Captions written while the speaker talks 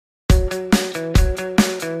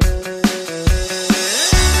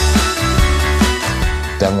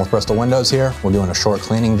Devin with Bristol Windows here. We're doing a short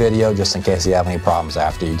cleaning video just in case you have any problems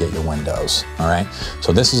after you get your windows, all right?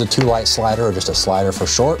 So this is a 2-light slider, or just a slider for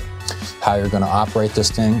short. How you're gonna operate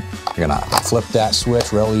this thing, you're gonna flip that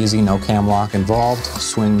switch real easy, no cam lock involved.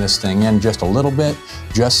 Swing this thing in just a little bit,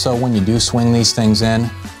 just so when you do swing these things in,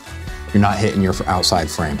 you're not hitting your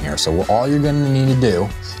outside frame here. So all you're gonna need to do,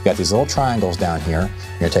 you got these little triangles down here.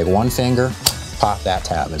 You're gonna take one finger, pop that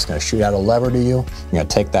tab. It's gonna shoot out a lever to you. You're gonna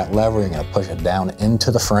take that lever, you're gonna push it down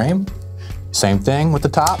into the frame. Same thing with the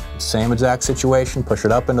top, same exact situation, push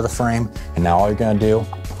it up into the frame, and now all you're gonna do,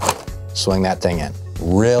 swing that thing in.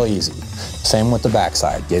 Real easy. Same with the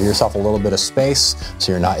backside. Give yourself a little bit of space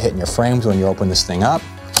so you're not hitting your frames when you open this thing up.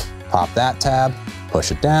 Pop that tab,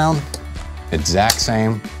 push it down. Exact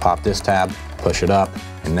same, pop this tab, push it up,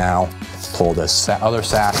 and now pull this other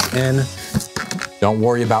sash in. Don't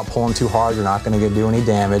worry about pulling too hard, you're not gonna do any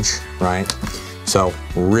damage, right? So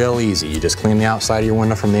real easy, you just clean the outside of your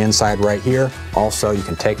window from the inside right here. Also, you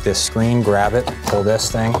can take this screen, grab it, pull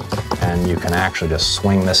this thing, and you can actually just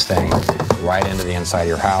swing this thing right into the inside of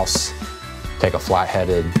your house. Take a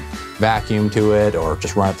flat-headed vacuum to it, or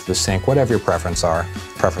just run it through the sink, whatever your preferences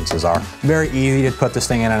are. Very easy to put this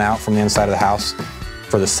thing in and out from the inside of the house.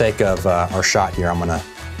 For the sake of our shot here, I'm gonna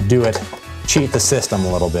do it, cheat the system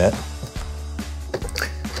a little bit.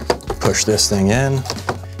 Push this thing in,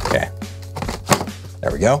 okay,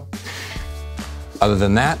 there we go. Other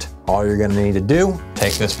than that, all you're gonna need to do,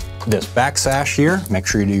 take this back sash here, make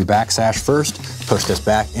sure you do your back sash first, push this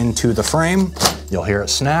back into the frame, you'll hear it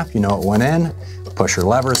snap, you know it went in, push your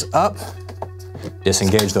levers up,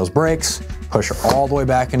 disengage those brakes, push it all the way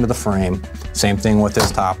back into the frame. Same thing with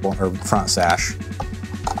this top or front sash,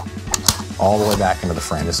 all the way back into the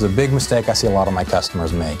frame. This is a big mistake I see a lot of my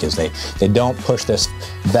customers make, is they don't push this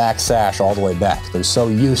back sash all the way back. They're so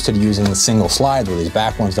used to using the single slide where these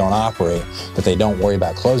back ones don't operate that they don't worry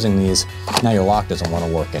about closing these. Now your lock doesn't want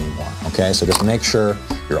to work anymore, okay? So just make sure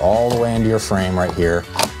you're all the way into your frame right here.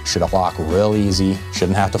 Should lock real easy,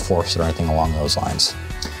 shouldn't have to force it or anything along those lines.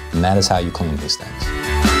 And that is how you clean these things.